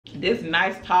This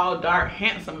nice, tall, dark,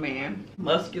 handsome man,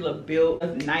 muscular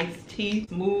build, nice teeth,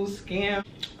 smooth skin.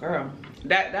 Girl,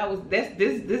 this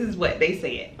is what they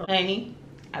said. Honey,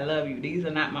 I love you. These are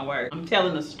not my words. I'm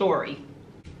telling a story.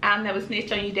 I'll never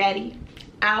snitch on you, daddy.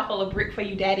 I'll hold a brick for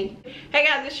you, daddy. Hey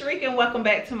guys, it's Sharika and welcome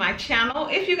back to my channel.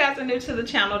 If you guys are new to the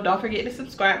channel, don't forget to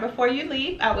subscribe before you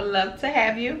leave. I would love to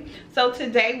have you. So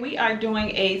today we are doing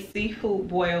a seafood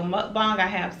boil mukbang. I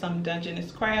have some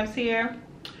Dungeness crabs here.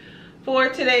 For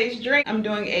today's drink, I'm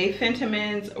doing a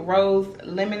Fentimans Rose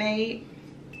Lemonade.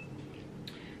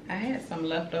 I had some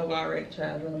left over already,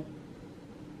 child.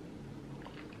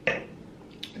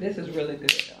 This is really good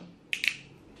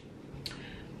though.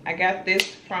 I got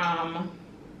this from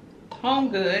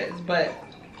Home Goods, but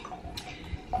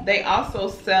they also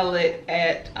sell it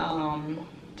at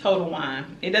Total Wine.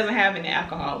 It doesn't have any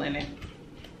alcohol in it,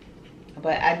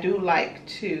 but I do like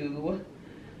to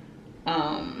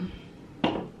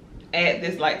add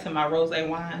this like to my rosé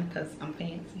wine because I'm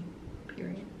fancy,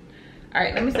 period. All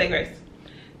right, let me say grace.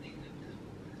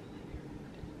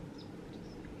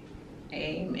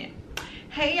 Amen.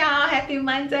 Hey y'all, happy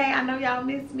Monday. I know y'all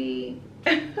miss me.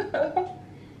 Yeah,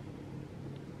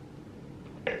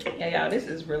 y'all, this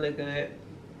is really good.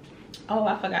 Oh,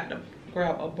 I forgot to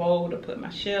grab a bowl to put my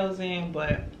shells in,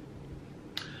 but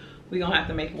we're gonna have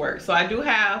to make it work. So I do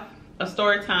have a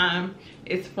story time.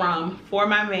 It's from For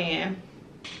My Man.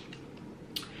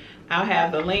 I'll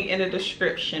have the link in the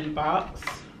description box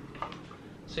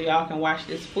so y'all can watch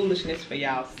this foolishness for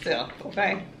y'all self,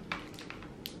 okay?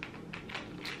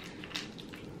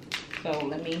 So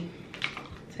let me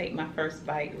take my first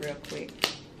bite real quick.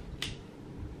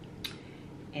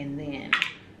 And then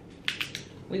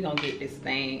we're gonna get this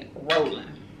thing rolling.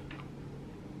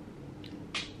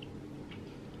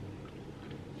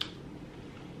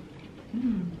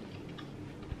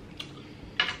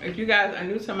 If you guys are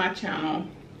new to my channel,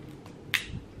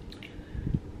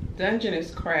 Dungeness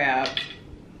crab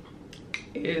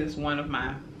is one of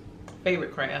my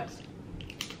favorite crabs.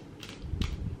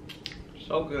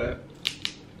 So good.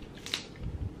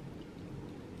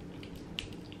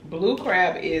 Blue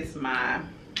crab is my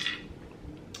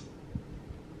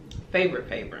favorite,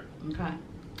 okay?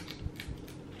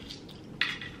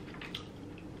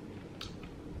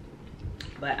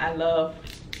 But I love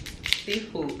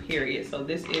seafood, period. So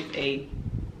this is a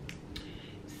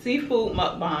seafood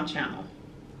mukbang channel.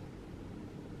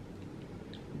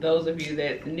 Those of you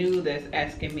that's new, that's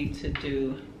asking me to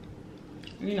do,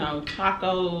 you know,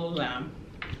 tacos,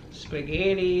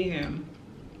 spaghetti, and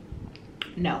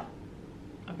no,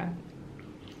 okay.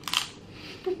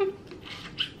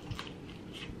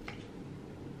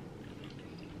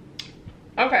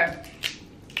 Okay,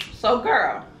 so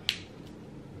girl,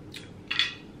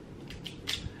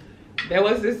 there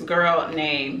was this girl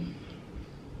named,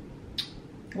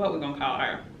 what we're gonna call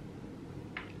her?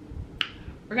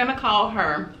 We're gonna call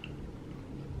her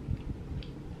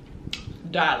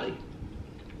Dolly.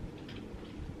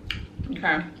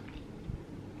 Okay.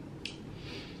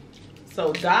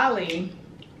 So Dolly,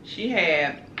 she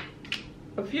had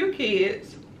a few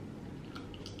kids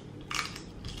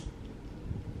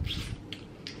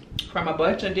from a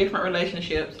bunch of different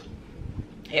relationships.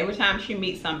 Every time she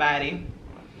meets somebody,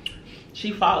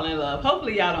 she fall in love.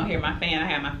 Hopefully y'all don't hear my fan. I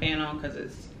have my fan on because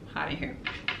it's hot in here.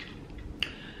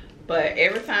 But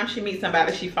every time she meets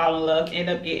somebody, she fall in love, end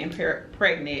up getting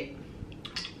pregnant,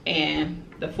 and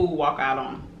the fool walk out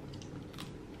on them.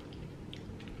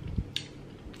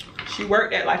 She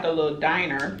worked at like a little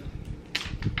diner.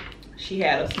 She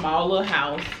had a small little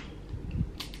house.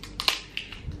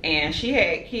 And she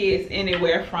had kids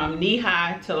anywhere from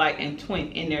knee-high to like in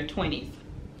their 20s.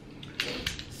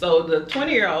 So the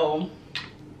 20-year-old,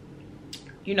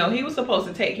 you know, he was supposed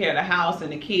to take care of the house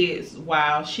and the kids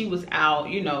while she was out,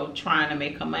 you know, trying to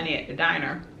make her money at the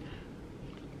diner.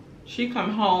 She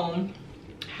come home,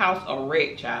 house a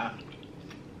wreck, child.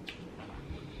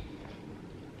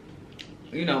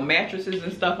 You know, mattresses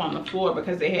and stuff on the floor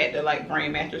because they had to like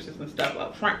bring mattresses and stuff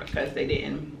up front because they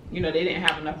didn't, you know, they didn't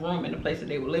have enough room in the place that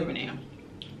they were living in.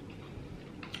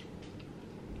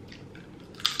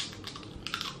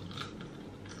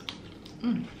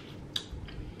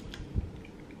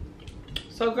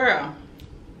 So girl,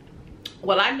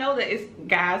 well, I know that it's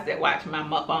guys that watch my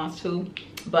mukbangs too,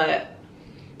 but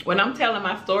when I'm telling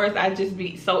my stories, I just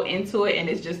be so into it, and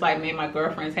it's just like me and my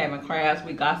girlfriends having crabs,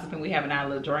 we gossiping, we having our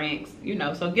little drinks, you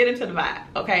know, so get into the vibe,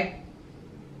 okay?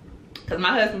 Because my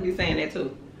husband be saying that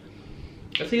too.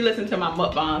 Because he listened to my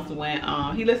mukbangs when,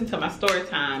 he listened to my story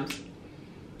times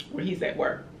when he's at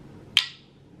work.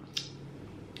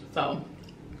 So,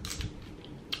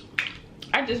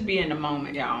 I just be in the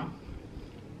moment, y'all.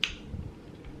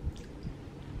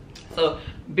 So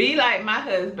be like my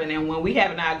husband, and when we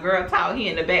having our girl talk, he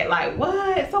in the back like,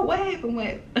 what? So what happened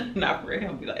with? Not for real,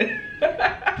 he'll be like,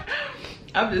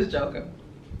 I'm just joking.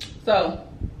 So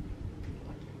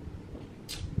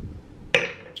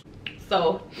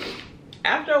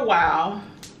after a while,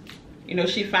 you know,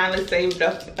 she finally saved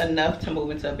up enough to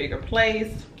move into a bigger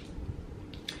place,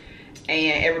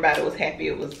 and everybody was happy.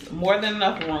 It was more than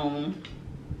enough room,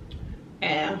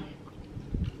 and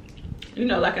you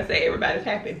know, like I said, everybody's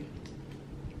happy.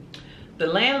 The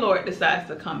landlord decides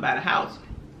to come by the house.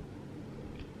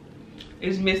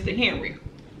 It's Mr. Henry.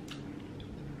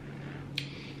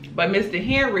 But Mr.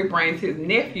 Henry brings his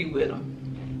nephew with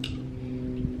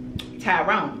him,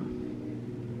 Tyrone.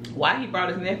 Why he brought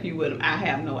his nephew with him, I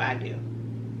have no idea.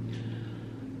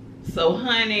 So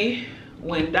honey,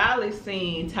 when Dolly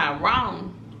seen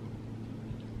Tyrone,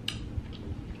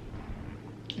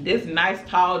 this nice,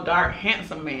 tall, dark,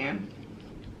 handsome man,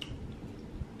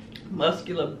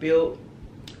 muscular built,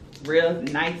 real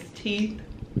nice teeth,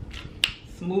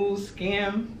 smooth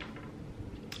skin,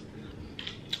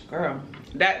 girl,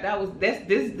 this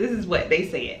is what they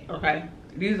said, okay?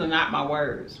 These are not my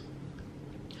words.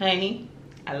 Honey,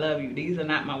 I love you. These are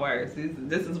not my words.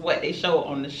 This is what they show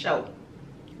on the show,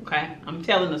 okay? I'm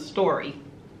telling a story.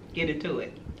 Get into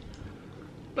it.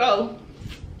 So,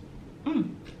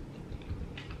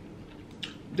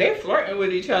 they flirting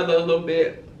with each other a little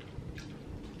bit.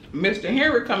 Mr.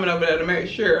 Henry coming over there to make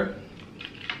sure,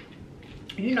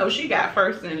 you know, she got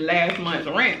first and last month's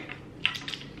rent.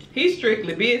 He's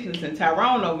strictly business, and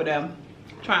Tyrone over there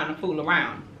trying to fool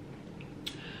around.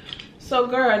 So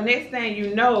girl, next thing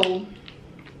you know,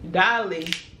 Dolly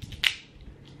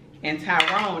and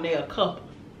Tyrone, they're a couple.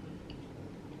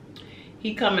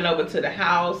 He coming over to the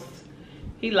house.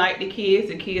 He like the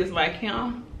kids like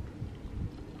him.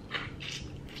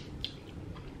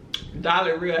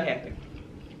 Dolly real happy.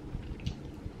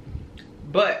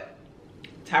 But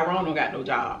Tyrone don't got no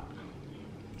job.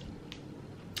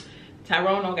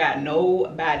 Tyrone don't got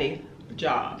nobody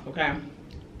job, okay?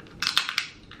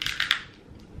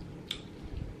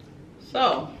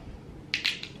 So,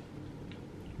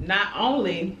 not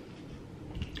only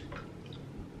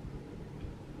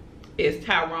is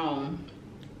Tyrone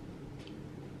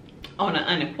on an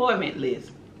unemployment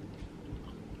list,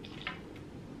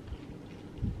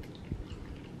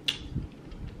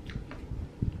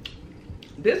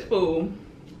 this fool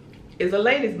is a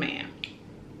ladies' man,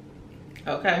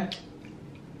 okay?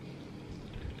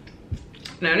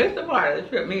 Now this is the part that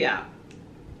tripped me out.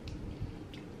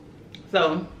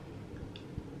 So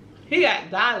he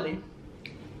got Dolly,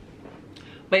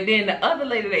 but then the other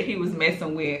lady that he was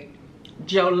messing with,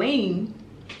 Jolene,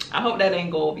 I hope that ain't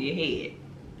go over your head.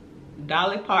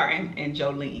 Dolly Parton and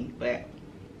Jolene, but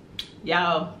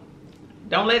y'all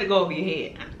don't let it go over your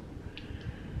head.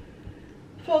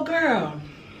 So girl,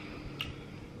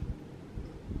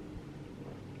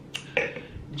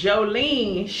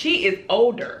 Jolene, she is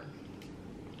older.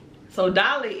 So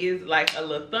Dolly is like a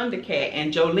little Thundercat,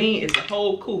 and Jolene is a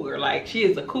whole cougar. Like, she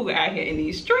is a cougar out here in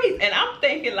these streets. And I'm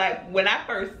thinking, like, when I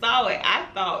first saw it, I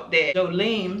thought that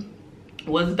Jolene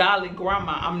was Dolly's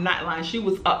grandma. I'm not lying. She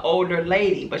was an older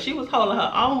lady, but she was holding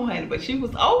her own, honey, but she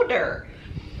was older.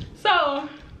 So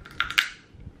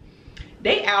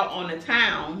they out on the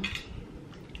town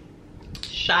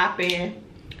shopping.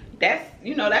 That's,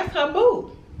 you know, that's her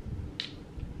boo.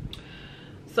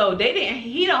 So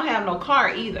he don't have no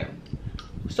car either.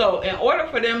 So in order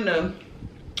for them to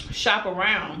shop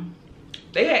around,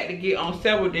 they had to get on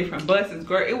several different buses.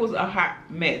 Girl, it was a hot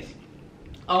mess.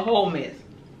 A whole mess.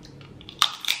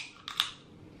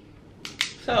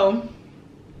 So,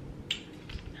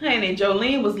 honey,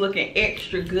 Jolene was looking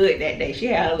extra good that day. She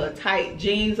had a little tight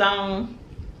jeans on.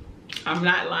 I'm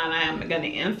not lying, I am gonna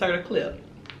insert a clip.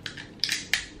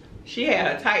 She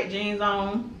had her tight jeans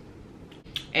on,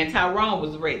 and Tyrone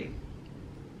was ready.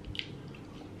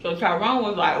 So Tyrone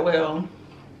was like, well,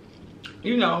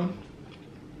 you know,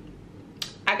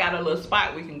 I got a little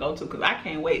spot we can go to, because I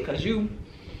can't wait, because you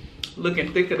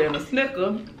looking thicker than a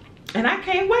snicker, and I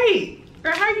can't wait.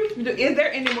 Girl, how you do? Is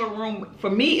there any more room for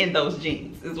me in those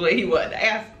jeans? Is what he wanted to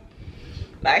ask.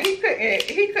 Like, he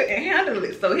couldn't handle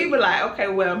it. So he was like, okay,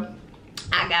 well,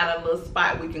 I got a little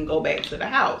spot we can go back to the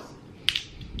house.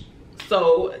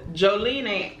 So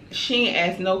Jolene she ain't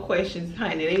asked no questions,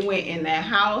 honey. They went in that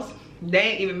house. They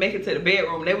didn't even make it to the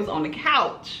bedroom. They was on the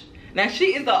couch. Now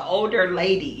she is an older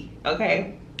lady,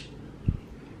 okay?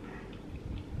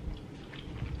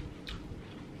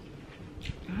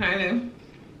 Honey.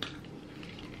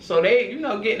 So they, you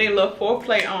know, getting their little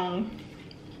foreplay on.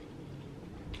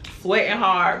 sweating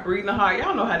hard, breathing hard.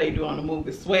 Y'all know how they do on the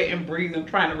movie, sweating, breathing,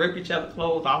 trying to rip each other's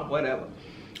clothes off, whatever.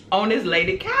 On this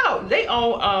lady couch. They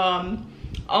on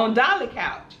Dolly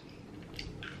couch.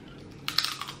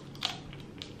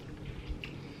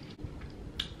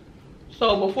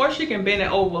 So before she can bend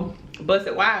it over, bust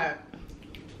it wide,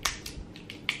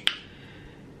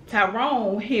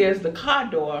 Tyrone hears the car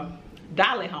door,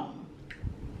 Dolly home,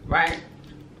 right?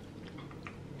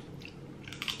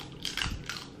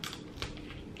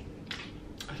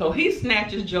 So he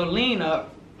snatches Jolene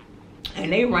up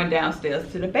and they run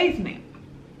downstairs to the basement.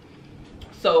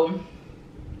 So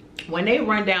when they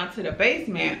run down to the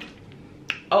basement,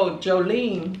 oh,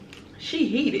 Jolene, she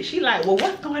heated. She like, well,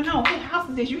 what's going on? What house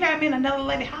is this? You have me in another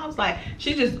lady's house? Like,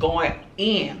 she just going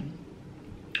in.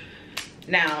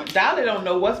 Now, Dolly don't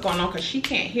know what's going on because she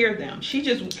can't hear them. She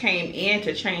just came in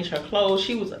to change her clothes.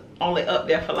 She was only up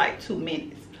there for like 2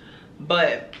 minutes.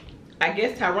 But I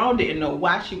guess Tyrone didn't know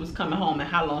why she was coming home and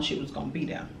how long she was going to be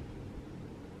there.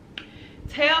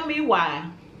 Tell me why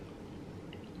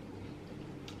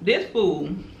this fool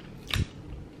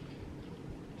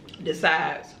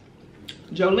decides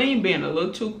Jolene being a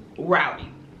little too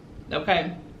rowdy,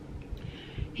 okay?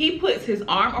 He puts his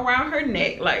arm around her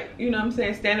neck, like, you know what I'm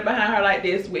saying, standing behind her like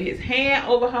this with his hand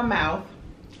over her mouth.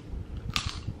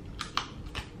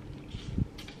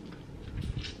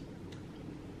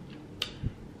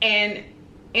 And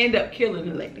end up killing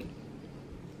the lady.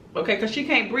 Okay, because she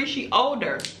can't breathe, she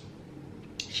older.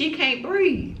 She can't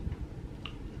breathe.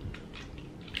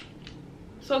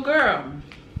 So girl,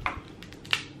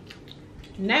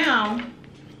 now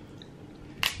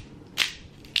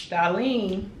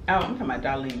Darlene, oh, I'm talking about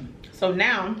Darlene. So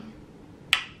now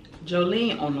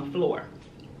Jolene on the floor.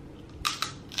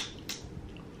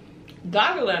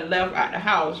 Dolly left out the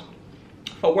house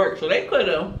for work, so they could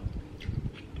have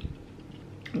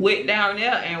went down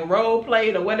there and role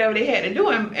played or whatever they had to do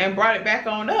and brought it back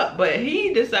on up. But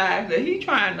he decides that he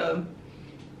had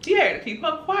to keep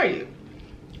her quiet.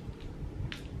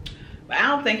 But I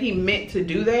don't think he meant to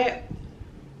do that,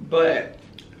 but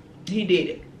he did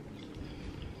it.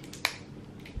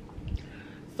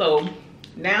 So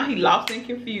now he lost and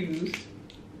confused,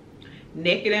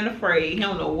 naked and afraid. He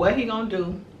don't know what he gonna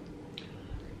do.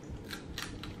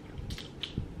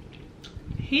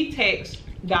 He texts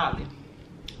Dolly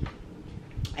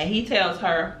and he tells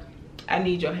her, I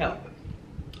need your help.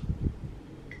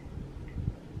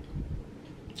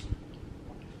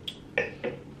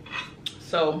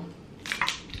 So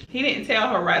he didn't tell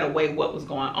her right away what was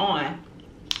going on.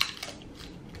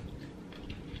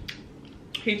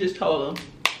 He just told her,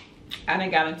 I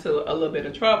done got into a little bit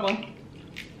of trouble,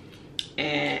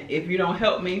 and if you don't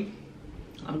help me,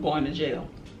 I'm going to jail.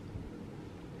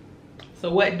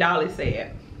 So what Dolly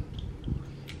said,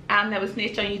 I'll never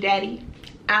snitch on you, daddy.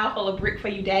 I'll hold a brick for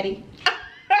you, daddy.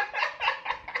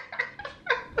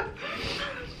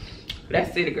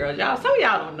 That's city girls, y'all. Some of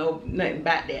y'all don't know nothing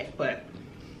about that, but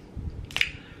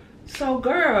so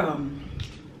girl,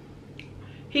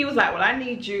 he was like, well, I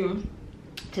need you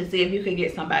to see if you can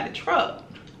get somebody's truck.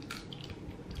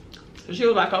 So she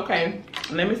was like, okay,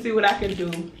 let me see what I can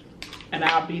do, and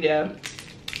I'll be there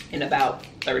in about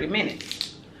 30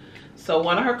 minutes. So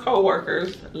one of her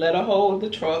co-workers let her hold the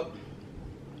truck.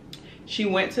 She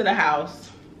went to the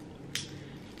house.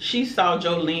 She saw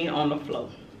Jolene on the floor.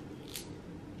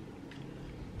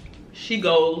 She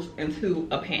goes into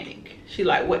a panic. She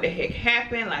like, what the heck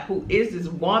happened? Like, who is this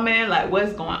woman? Like,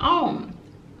 what's going on?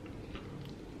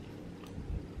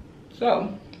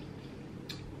 So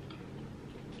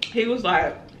he was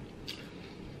like,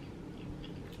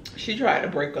 she tried to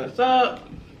break us up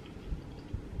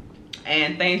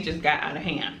and things just got out of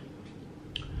hand.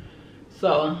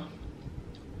 So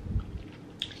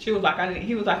she was like,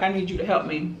 he was like, I need you to help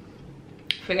me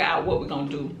figure out what we're gonna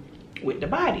do with the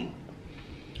body.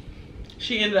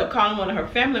 She ended up calling one of her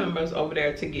family members over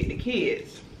there to get the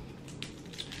kids.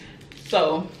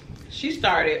 So she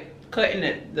started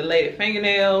cutting the lady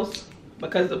fingernails,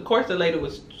 because of course the lady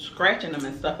was scratching them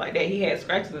and stuff like that. He had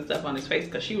scratches and stuff on his face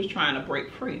because she was trying to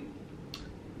break free.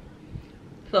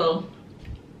 So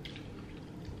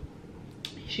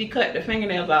she cut the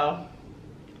fingernails off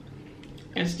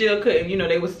and still couldn't, you know,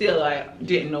 they was still like,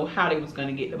 didn't know how they was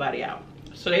gonna get the body out.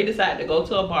 So they decided to go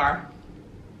to a bar,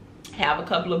 have a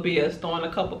couple of beers, throwing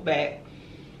a couple back,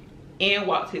 and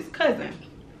walked his cousin.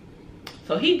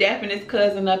 So he dapping his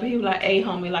cousin up and he was like, hey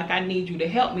homie, like, I need you to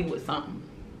help me with something.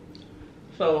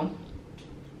 So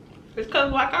his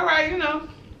cousin was like, all right, you know,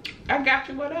 I got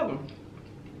you, whatever.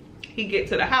 He get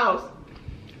to the house,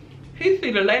 he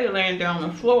see the lady laying down on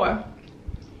the floor.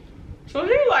 So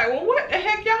he's like, well, what the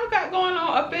heck y'all got going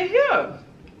on up in here?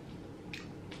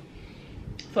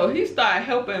 So he started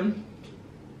helping,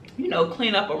 you know,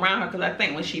 clean up around her, because I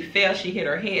think when she fell, she hit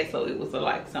her head, so it was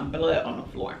like some blood on the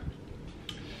floor.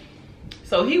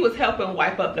 So he was helping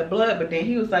wipe up the blood, but then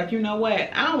he was like, you know what,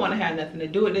 I don't want to have nothing to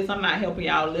do with this. I'm not helping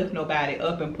y'all lift nobody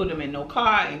up and put them in no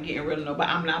car and getting rid of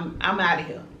nobody. I'm out of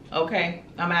here. Okay,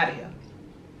 I'm out of here.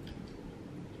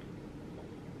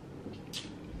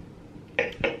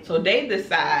 So they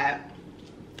decide,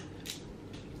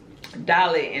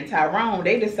 Dolly and Tyrone,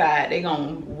 they decide they're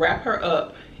gonna wrap her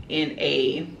up in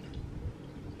a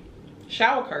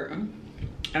shower curtain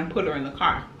and put her in the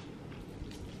car.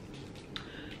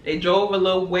 They drove a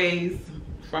little ways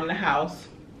from the house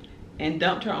and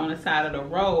dumped her on the side of the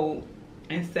road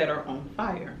and set her on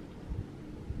fire.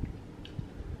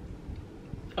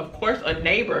 Of course, a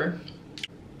neighbor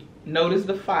noticed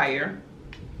the fire,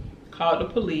 called the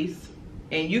police,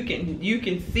 and you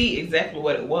can see exactly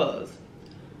what it was.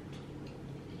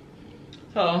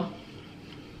 So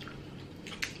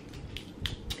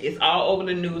it's all over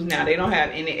the news now. They don't have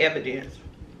any evidence.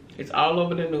 It's all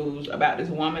over the news about this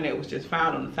woman that was just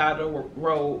found on the side of the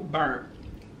road, burnt.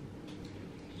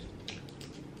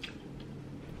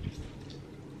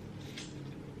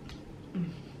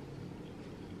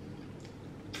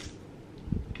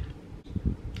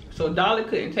 So Dolly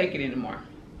couldn't take it anymore.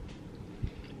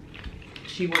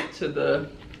 She went to the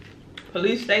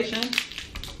police station.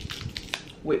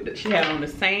 She had on the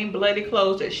same bloody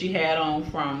clothes that she had on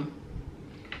from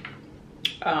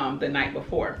the night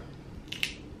before.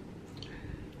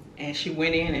 And she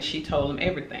went in and she told them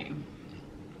everything.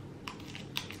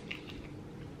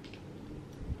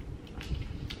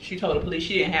 She told the police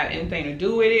she didn't have anything to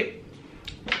do with it.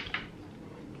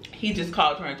 He just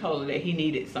called her and told her that he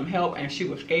needed some help and she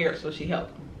was scared, so she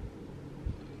helped him.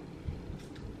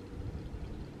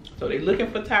 So they're looking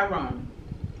for Tyrone.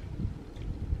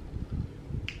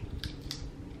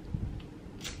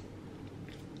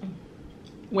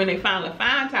 When they finally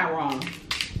find Tyrone,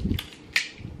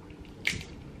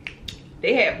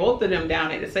 they had both of them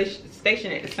down at the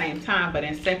station at the same time, but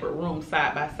in separate rooms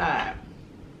side by side.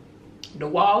 The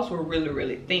walls were really,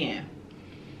 really thin.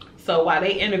 So while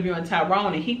they interviewing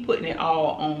Tyrone, and he putting it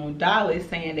all on Dolly,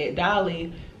 saying that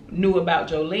Dolly knew about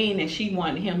Jolene and she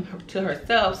wanted him to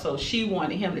herself, so she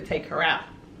wanted him to take her out.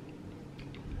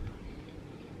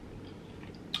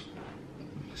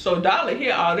 So Dolly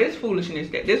hear all this foolishness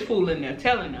that this fool in there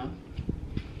telling them.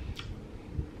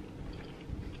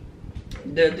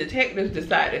 The detectives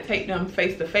decided to take them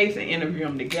face to face and interview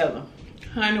them together.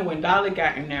 Honey, when Dolly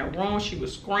got in that room, she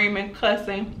was screaming,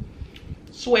 cussing,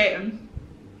 sweating,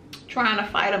 trying to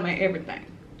fight him and everything.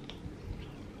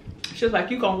 She was like,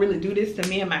 you gonna really do this to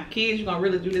me and my kids? You gonna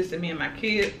really do this to me and my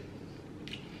kids?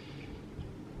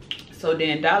 So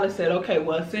then Dolly said, okay,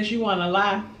 well, since you wanna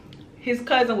lie, his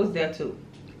cousin was there too.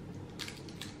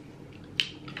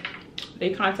 They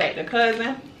contact the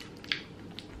cousin.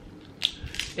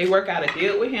 They work out a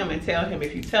deal with him and tell him,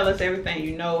 if you tell us everything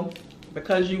you know,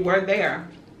 because you were there,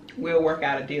 we'll work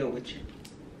out a deal with you.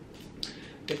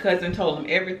 The cousin told him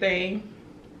everything,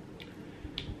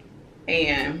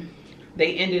 and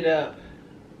they ended up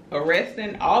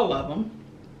arresting all of them.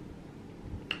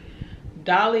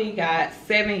 Dolly got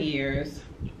 7 years.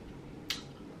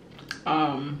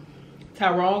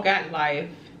 Tyrone got life,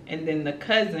 and then the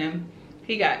cousin,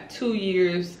 he got 2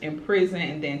 years in prison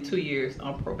and then 2 years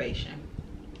on probation.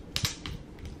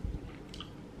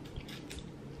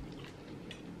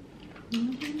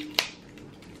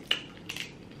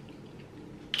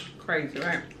 Crazy,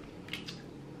 right?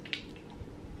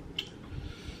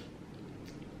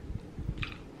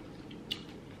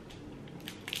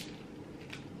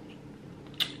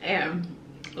 And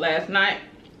last night,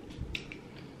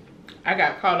 I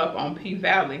got caught up on P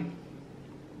Valley.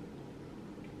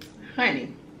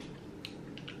 Honey,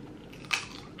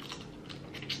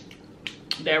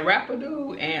 that rapper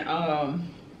dude and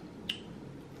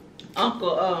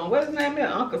Uncle, what's his name is?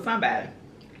 Uncle somebody.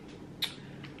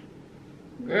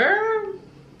 Girl.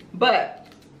 But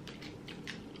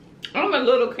I'm a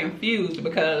little confused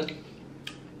because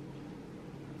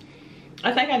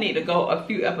I think I need to go a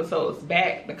few episodes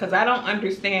back, because I don't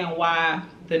understand why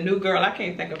the new girl, I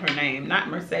can't think of her name, not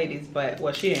Mercedes, but,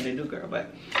 well, she ain't a new girl,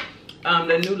 but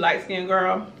the new light-skinned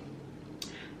girl,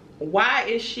 why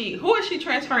is she, who is she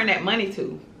transferring that money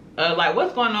to? Like,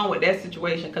 what's going on with that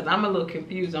situation? Because I'm a little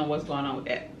confused on what's going on with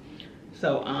that.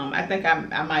 So I think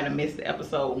I might have missed the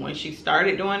episode when she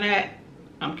started doing that.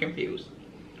 I'm confused.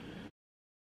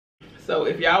 So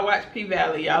if y'all watch P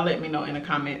Valley, y'all let me know in the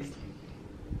comments,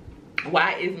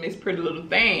 why is Miss Pretty Little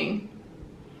Thing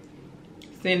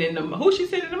sending them, who she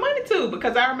sending the money to?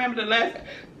 Because I remember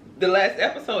the last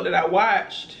episode that I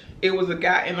watched, it was a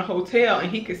guy in the hotel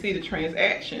and he could see the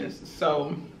transactions.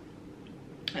 So,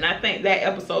 and I think that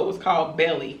episode was called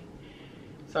Belly.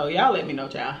 So y'all let me know,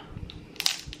 y'all.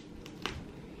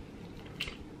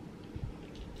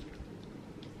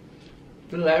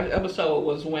 The last episode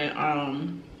was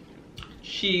when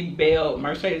she bailed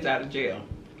Mercedes out of jail.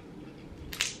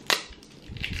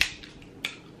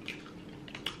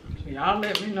 So y'all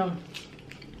let me know,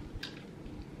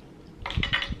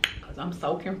 cause I'm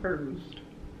so confused.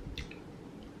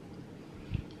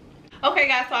 Okay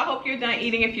guys, so I hope you're done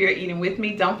eating. If you're eating with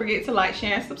me, don't forget to like,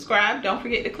 share, and subscribe. Don't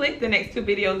forget to click the next 2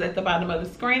 videos at the bottom of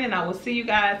the screen, and I will see you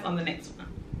guys on the next one.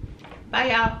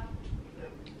 Bye y'all.